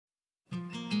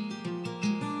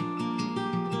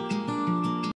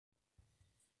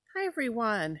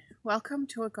everyone, welcome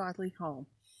to A Godly Home.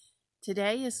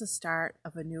 Today is the start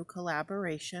of a new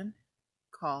collaboration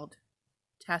called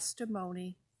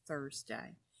Testimony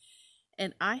Thursday.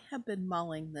 And I have been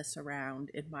mulling this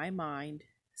around in my mind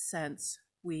since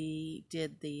we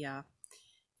did the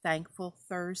Thankful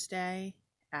Thursday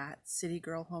at City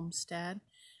Girl Homestead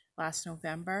last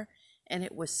November. And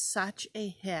it was such a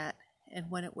hit.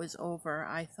 And when it was over,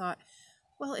 I thought,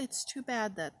 well, it's too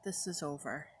bad that this is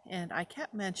over. And I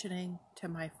kept mentioning to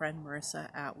my friend Marissa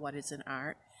at What Is an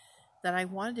Art that I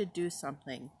wanted to do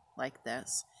something like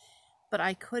this, but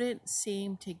I couldn't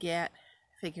seem to get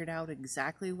figured out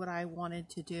exactly what I wanted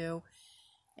to do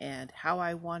and how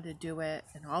I wanted to do it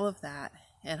and all of that.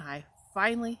 And I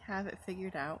finally have it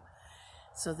figured out.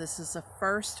 So this is the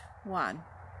first one.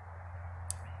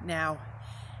 Now,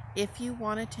 if you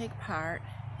want to take part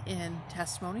in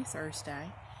Testimony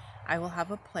Thursday, I will have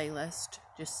a playlist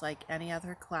just like any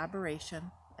other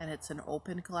collaboration, and it's an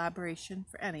open collaboration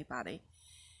for anybody.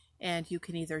 And you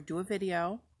can either do a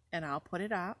video and I'll put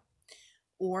it up,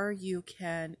 or you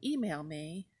can email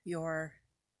me your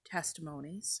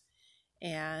testimonies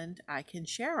and I can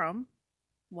share them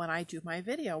when I do my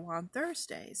video on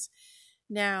Thursdays.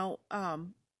 Now,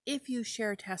 if you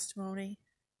share testimony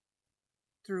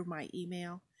through my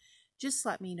email, just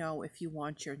let me know if you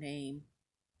want your name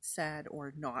said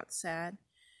or not said,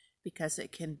 because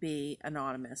it can be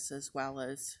anonymous as well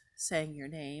as saying your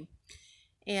name.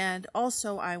 And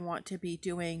also I want to be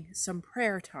doing some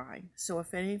prayer time. So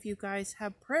if any of you guys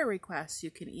have prayer requests,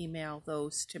 you can email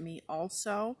those to me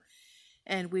also,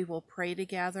 and we will pray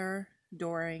together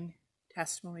during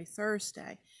Testimony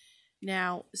Thursday.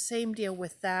 Now, same deal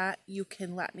with that. You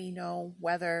can let me know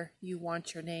whether you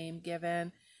want your name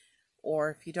given,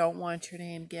 or if you don't want your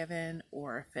name given,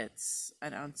 or if it's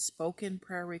an unspoken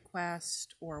prayer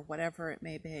request, or whatever it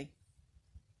may be.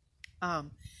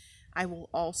 I will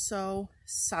also,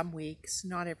 some weeks,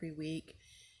 not every week,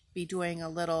 be doing a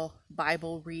little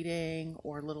Bible reading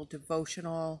or a little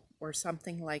devotional or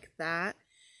something like that.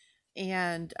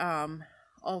 And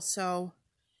also,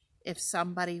 if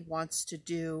somebody wants to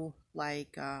do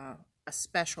like a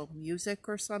special music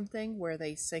or something where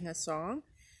they sing a song,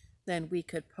 then we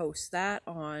could post that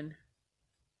on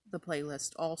the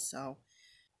playlist also.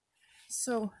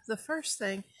 So the first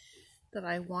thing that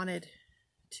I wanted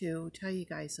to tell you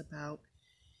guys about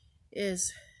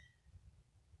is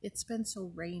it's been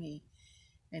so rainy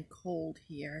and cold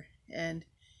here, and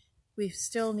we've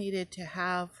still needed to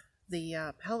have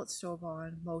the pellet stove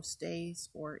on most days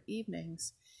or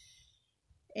evenings.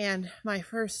 And my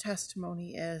first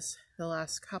testimony is the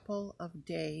last couple of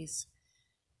days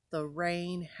the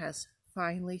rain has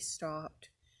finally stopped.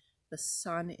 The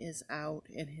sun is out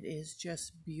and it is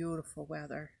just beautiful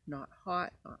weather. Not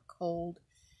hot, not cold,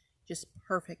 just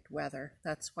perfect weather.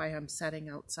 That's why I'm sitting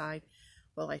outside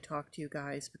while I talk to you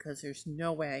guys, because there's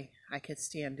no way I could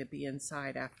stand to be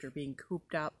inside after being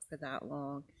cooped up for that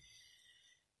long.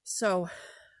 So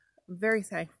I'm very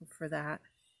thankful for that.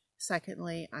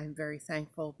 Secondly, I'm very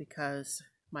thankful because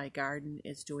my garden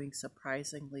is doing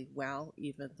surprisingly well,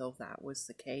 even though that was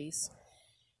the case.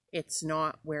 It's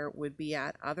not where it would be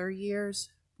at other years,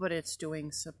 but it's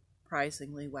doing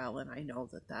surprisingly well, and I know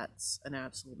that that's an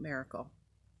absolute miracle.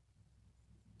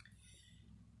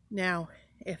 Now,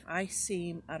 if I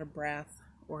seem out of breath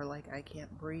or like I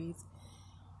can't breathe,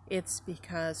 it's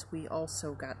because we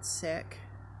also got sick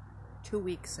 2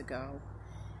 weeks ago,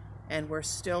 and we're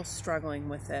still struggling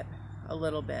with it a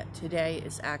little bit. Today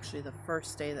is actually the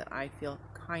first day that I feel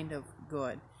kind of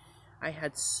good. I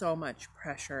had so much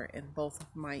pressure in both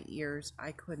of my ears.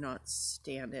 I could not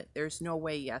stand it. There's no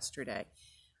way yesterday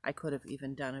I could have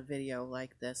even done a video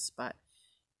like this, but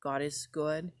God is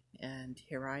good, and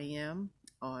here I am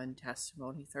on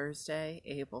Testimony Thursday,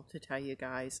 able to tell you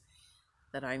guys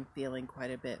that I'm feeling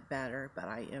quite a bit better, but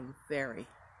I am very,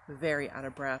 very out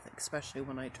of breath, especially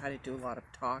when I try to do a lot of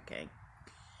talking.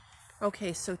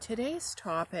 Okay, so today's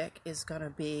topic is going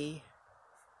to be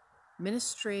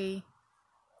ministry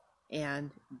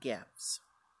and gifts.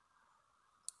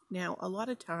 Now, a lot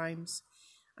of times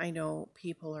I know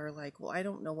people are like, well, I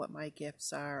don't know what my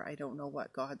gifts are. I don't know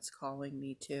what God's calling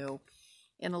me to.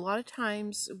 And a lot of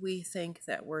times we think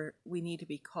that we need to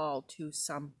be called to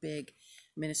some big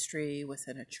ministry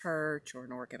within a church or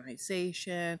an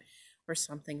organization or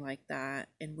something like that.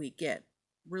 And we get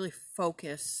really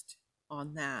focused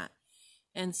on that.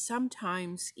 And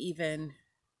sometimes even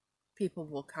people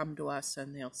will come to us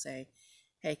and they'll say,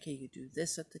 hey, can you do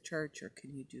this at the church, or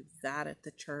can you do that at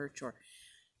the church, or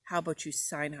how about you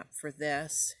sign up for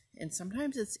this? And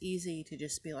sometimes it's easy to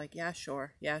just be like, yeah,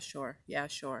 sure, yeah, sure, yeah,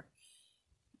 sure,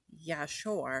 yeah,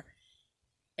 sure.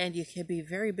 And you can be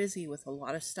very busy with a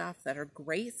lot of stuff that are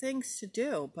great things to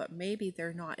do, but maybe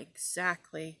they're not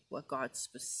exactly what God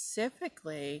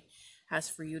specifically has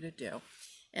for you to do.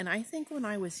 And I think when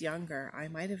I was younger, I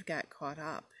might have got caught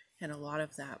up in a lot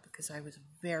of that because I was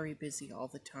very busy all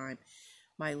the time.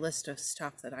 My list of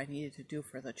stuff that I needed to do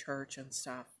for the church and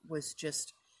stuff was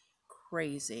just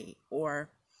crazy.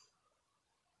 Or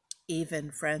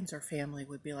even friends or family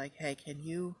would be like, hey, can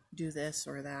you do this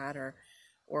or that or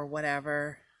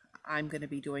whatever? I'm going to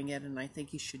be doing it and I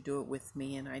think you should do it with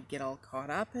me. And I'd get all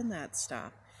caught up in that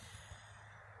stuff.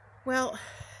 Well,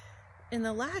 in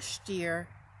the last year,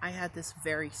 I had this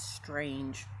very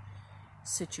strange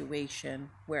situation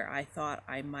where I thought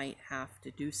I might have to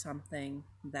do something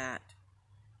that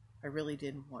I really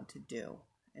didn't want to do.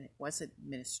 And it wasn't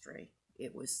ministry.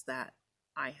 It was that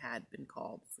I had been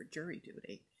called for jury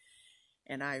duty.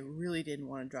 And I really didn't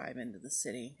want to drive into the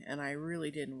city. And I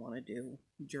really didn't want to do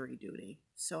jury duty.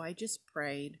 So I just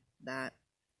prayed that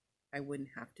I wouldn't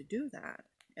have to do that.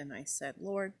 And I said,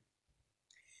 Lord,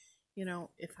 you know,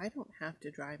 if I don't have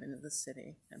to drive into the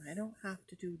city and I don't have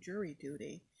to do jury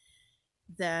duty,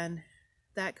 then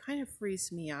that kind of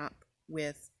frees me up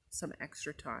with some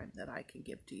extra time that I can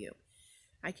give to you.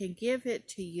 I can give it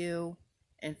to you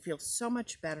and feel so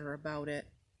much better about it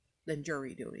than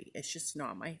jury duty. It's just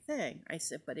not my thing. I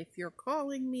said, but if you're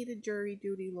calling me to jury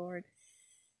duty, Lord,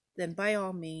 then by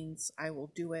all means, I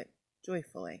will do it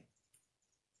joyfully.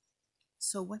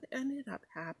 So what ended up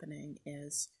happening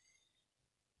is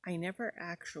I never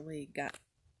actually got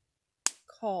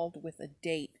called with a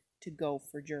date to go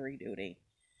for jury duty.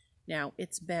 Now,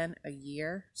 it's been a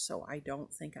year, so I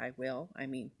don't think I will. I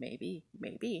mean, maybe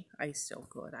I still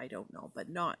could. I don't know, but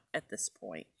not at this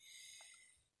point.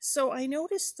 So I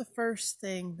noticed the first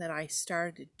thing that I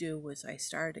started to do was I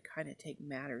started to kind of take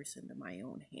matters into my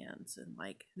own hands. And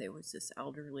like, there was this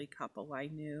elderly couple I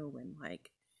knew, and like,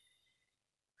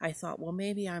 I thought, well,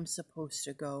 maybe I'm supposed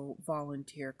to go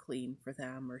volunteer clean for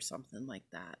them or something like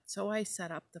that. So I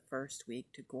set up the first week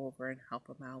to go over and help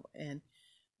them out. And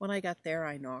when I got there,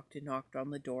 I knocked on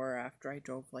the door after I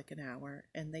drove like an hour,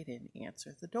 and they didn't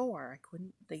answer the door.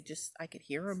 I could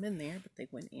hear them in there, but they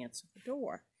wouldn't answer the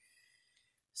door.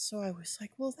 So I was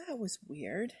like, well, that was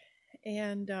weird.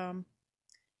 And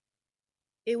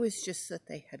it was just that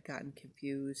they had gotten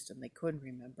confused and they couldn't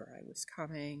remember I was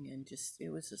coming, and just, it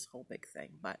was this whole big thing.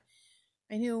 But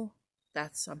I knew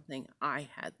that's something I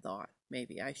had thought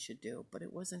maybe I should do, but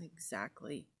it wasn't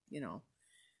exactly,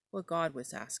 what God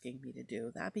was asking me to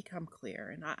do. That became clear.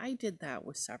 And I did that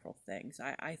with several things.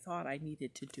 I thought I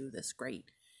needed to do this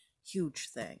great, huge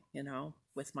thing,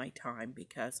 with my time,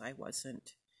 because I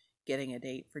wasn't getting a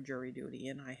date for jury duty,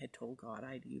 and I had told God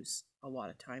I'd use a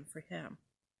lot of time for him.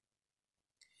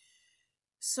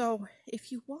 So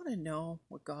if you want to know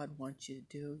what God wants you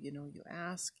to do, you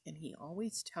ask, and he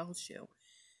always tells you.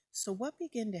 So what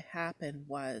began to happen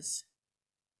was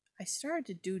I started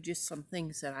to do just some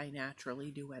things that I naturally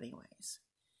do anyways.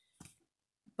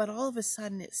 But all of a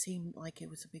sudden it seemed like it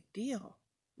was a big deal.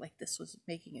 Like this was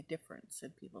making a difference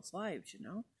in people's lives,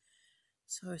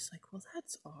 So I was like, well,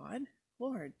 that's odd.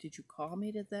 Lord, did you call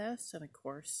me to this? And of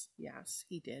course, yes,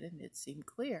 he did, and it seemed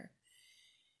clear.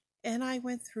 And I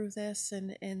went through this,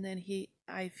 and then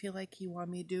I feel like he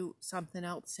wanted me to do something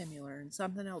else similar,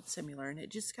 and it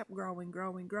just kept growing.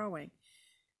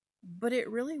 But it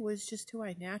really was just who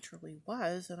I naturally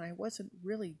was, and I wasn't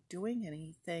really doing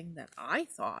anything that I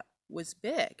thought was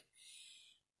big.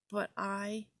 But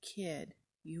I kid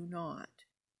you not,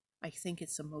 I think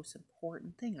it's the most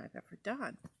important thing I've ever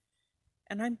done.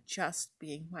 And I'm just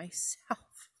being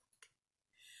myself.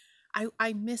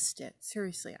 I missed it.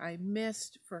 Seriously, I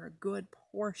missed for a good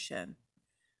portion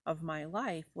of my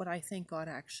life what I think God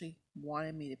actually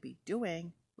wanted me to be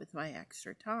doing with my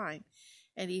extra time.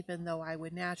 And even though I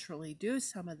would naturally do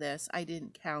some of this, I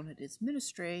didn't count it as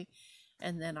ministry.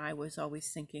 And then I was always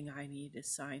thinking I needed to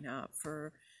sign up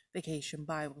for Vacation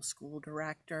Bible School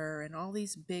director and all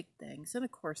these big things. And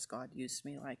of course, God used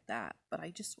me like that. But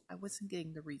I wasn't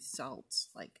getting the results,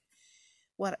 like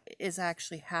what is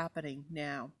actually happening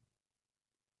now.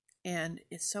 And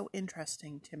it's so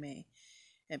interesting to me.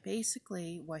 And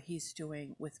basically what he's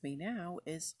doing with me now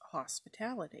is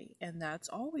hospitality. And that's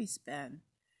always been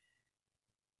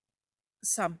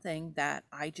something that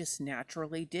I just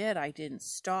naturally did. I didn't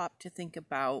stop to think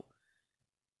about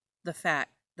the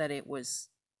fact that it was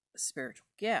a spiritual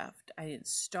gift. I didn't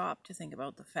stop to think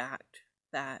about the fact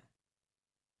that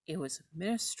it was a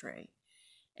ministry.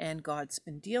 And God's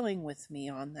been dealing with me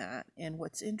on that. And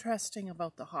what's interesting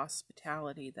about the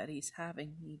hospitality that he's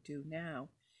having me do now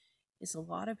is a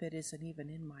lot of it isn't even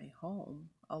in my home.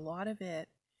 A lot of it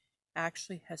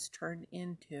actually has turned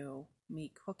into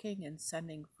me cooking and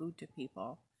sending food to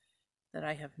people that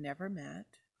I have never met,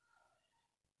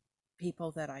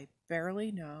 people that I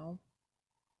barely know,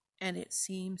 and it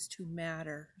seems to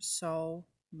matter so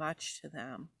much to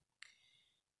them.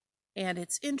 And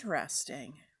it's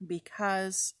interesting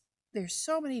because there's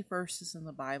so many verses in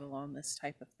the Bible on this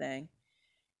type of thing,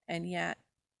 and yet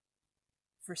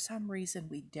for some reason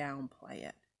we downplay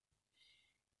it.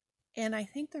 And I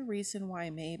think the reason why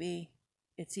maybe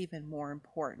it's even more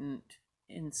important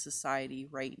in society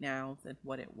right now than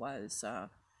what it was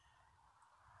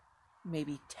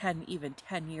maybe 10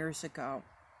 years ago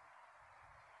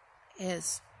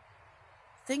is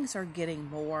things are getting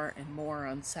more and more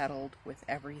unsettled with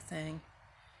everything.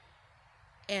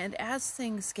 And as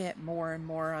things get more and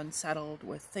more unsettled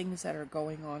with things that are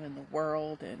going on in the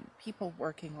world and people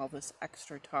working all this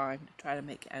extra time to try to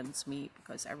make ends meet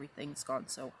because everything's gone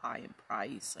so high in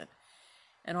price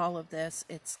and all of this,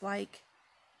 it's like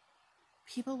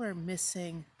people are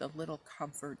missing the little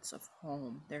comforts of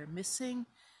home. They're missing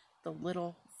the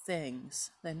little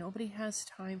things that nobody has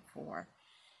time for.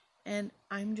 And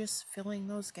I'm just filling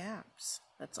those gaps.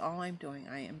 That's all I'm doing.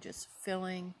 I am just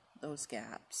filling those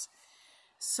gaps.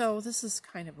 So this is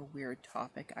kind of a weird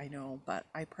topic, I know, but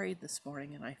I prayed this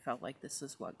morning and I felt like this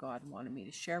is what God wanted me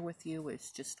to share with you.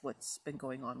 It's just what's been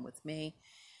going on with me,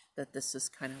 that this is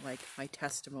kind of like my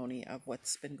testimony of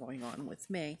what's been going on with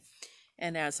me.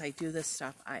 And as I do this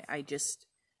stuff,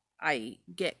 I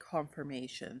get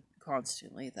confirmation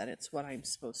constantly that it's what I'm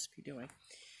supposed to be doing.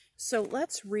 So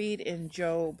let's read in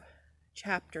Job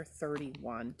chapter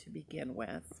 31 to begin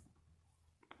with.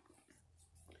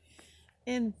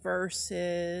 In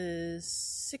verses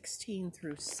 16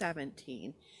 through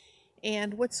 17.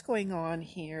 And what's going on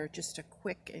here, just a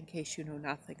quick, in case you know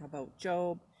nothing about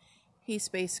Job, he's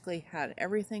basically had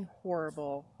everything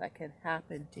horrible that can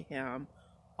happen to him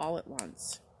all at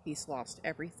once. He's lost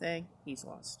everything. He's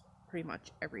lost pretty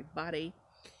much everybody.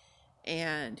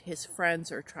 And his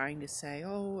friends are trying to say,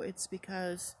 oh, it's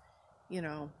because,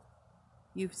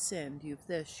 you've sinned, you've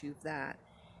this, you've that.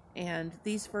 And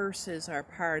these verses are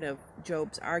part of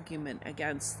Job's argument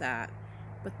against that.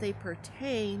 But they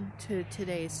pertain to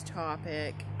today's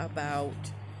topic about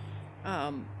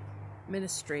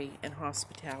ministry and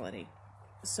hospitality.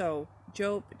 So,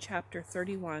 Job chapter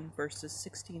 31, verses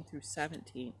 16 through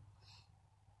 17.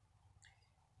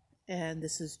 And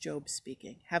this is Job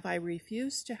speaking. Have I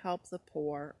refused to help the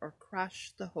poor or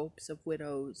crushed the hopes of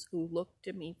widows who look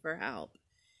to me for help?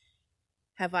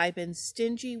 Have I been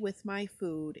stingy with my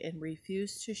food and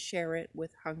refused to share it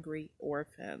with hungry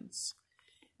orphans?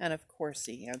 And of course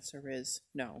the answer is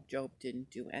no, Job didn't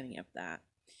do any of that.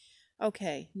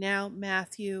 Okay, now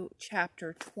Matthew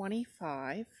chapter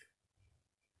 25.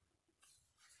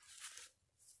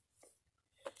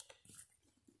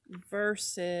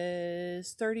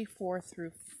 Verses 34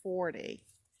 through 40.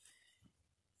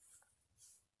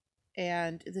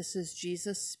 And this is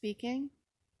Jesus speaking.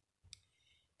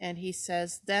 And he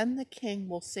says, Then the king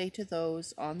will say to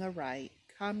those on the right,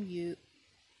 Come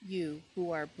you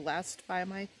who are blessed by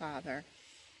my Father,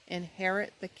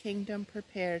 inherit the kingdom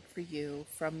prepared for you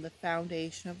from the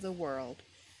foundation of the world.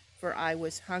 For I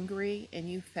was hungry, and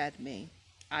you fed me.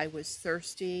 I was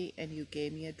thirsty, and you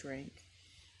gave me a drink.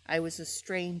 I was a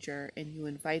stranger, and you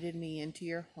invited me into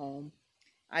your home.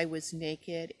 I was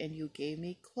naked, and you gave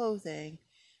me clothing.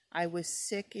 I was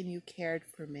sick, and you cared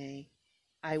for me.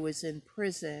 I was in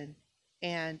prison,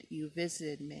 and you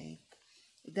visited me.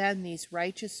 Then these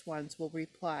righteous ones will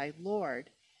reply,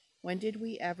 Lord, when did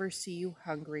we ever see you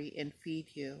hungry and feed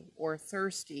you, or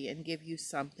thirsty and give you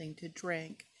something to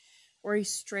drink, or a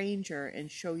stranger and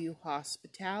show you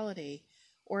hospitality,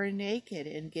 or naked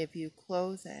and give you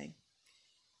clothing?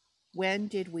 When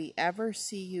did we ever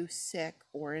see you sick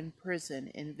or in prison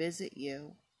and visit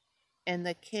you? And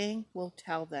the king will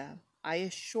tell them, I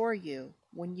assure you,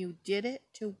 when you did it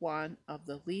to one of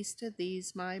the least of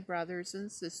these my brothers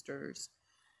and sisters,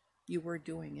 you were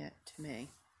doing it to me.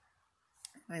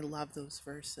 I love those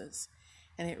verses.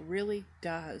 And it really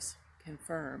does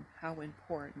confirm how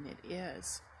important it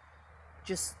is.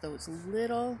 Just those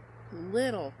little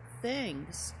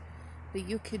things that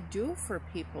you could do for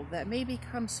people that may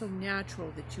become so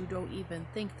natural that you don't even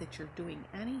think that you're doing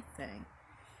anything.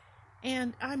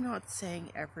 And I'm not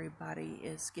saying everybody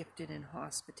is gifted in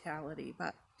hospitality,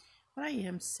 but what I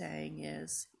am saying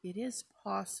is it is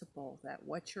possible that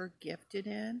what you're gifted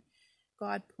in,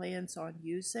 God plans on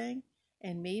using,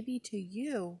 and maybe to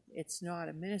you it's not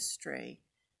a ministry,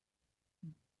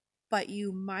 but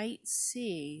you might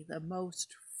see the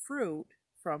most fruit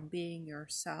from being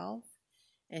yourself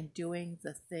and doing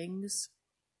the things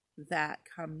that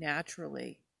come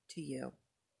naturally to you.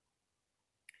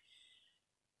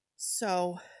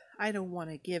 So I don't want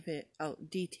to give it a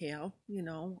detail,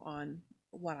 on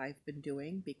what I've been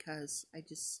doing, because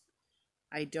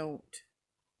I don't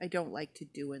like to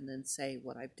do and then say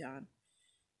what I've done.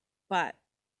 But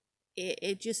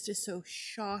it just is so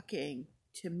shocking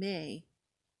to me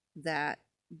that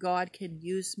God can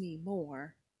use me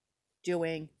more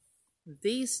doing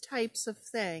these types of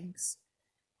things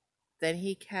than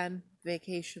he can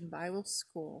Vacation Bible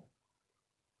School,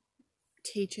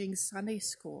 teaching Sunday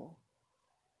school,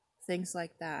 things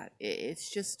like that. It's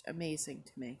just amazing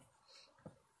to me.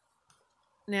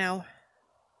 Now,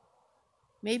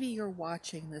 maybe you're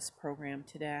watching this program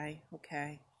today,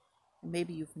 okay? And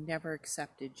maybe you've never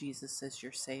accepted Jesus as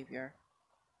your Savior.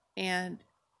 And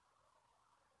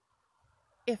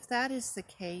if that is the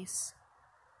case,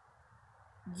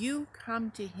 you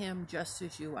come to him just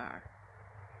as you are.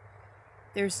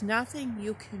 There's nothing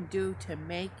you can do to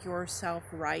make yourself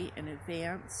right in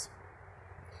advance.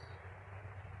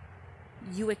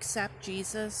 You accept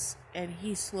Jesus and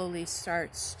he slowly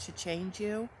starts to change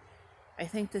you. I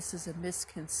think this is a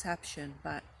misconception,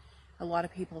 but a lot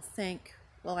of people think,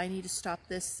 well, I need to stop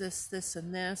this,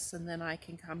 and this, and then I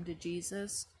can come to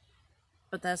Jesus.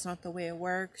 But that's not the way it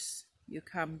works. You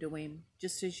come to him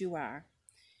just as you are.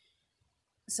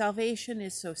 Salvation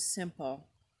is so simple.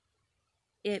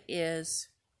 It is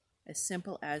as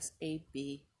simple as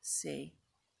ABC.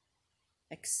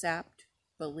 Accept,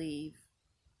 believe,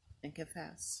 and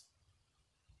confess.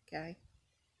 Okay?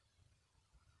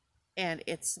 And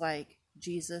it's like,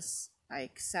 Jesus, I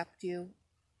accept you.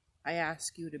 I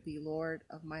ask you to be Lord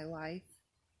of my life.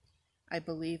 I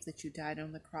believe that you died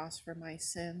on the cross for my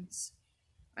sins.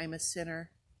 I'm a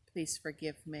sinner. Please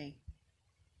forgive me.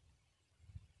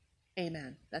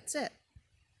 Amen. That's it.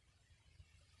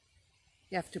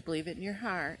 You have to believe it in your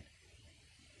heart.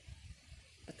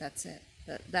 But that's it.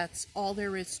 That's all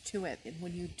there is to it. And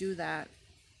when you do that,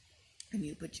 and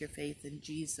you put your faith in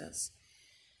Jesus,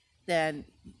 then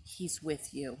he's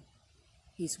with you.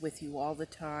 He's with you all the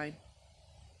time.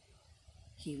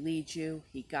 He leads you.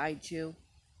 He guides you.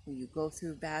 When you go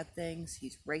through bad things,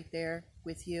 he's right there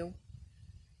with you.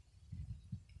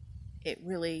 It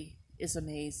really is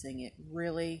amazing. It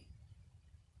really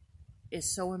is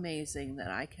so amazing that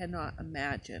I cannot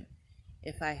imagine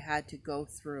if I had to go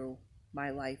through my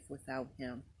life without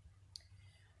him.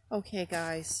 Okay,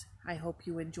 guys, I hope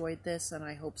you enjoyed this, and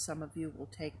I hope some of you will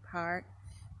take part.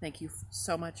 Thank you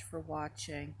so much for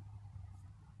watching.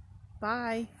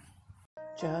 Bye.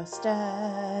 Just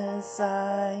as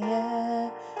I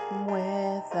am,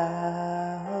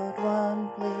 without one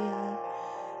plea,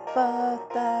 but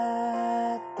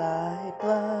that thy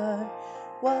blood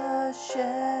was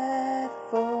shed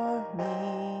for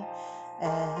me,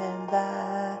 and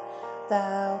that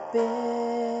thou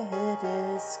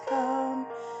biddest come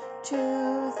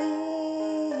to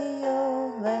thee,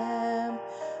 O Lamb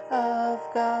of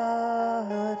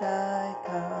God, I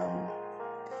come.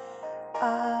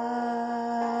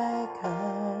 I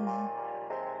come.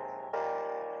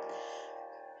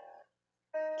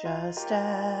 Just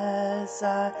as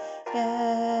I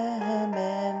am,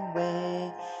 and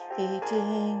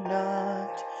waiting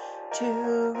not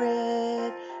to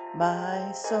rid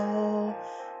my soul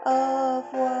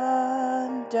of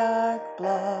one dark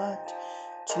blot,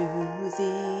 to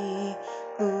thee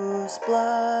whose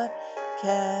blood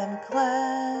can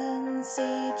cleanse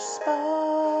each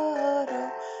spot,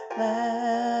 O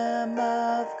Lamb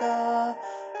of God,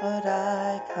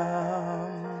 I come.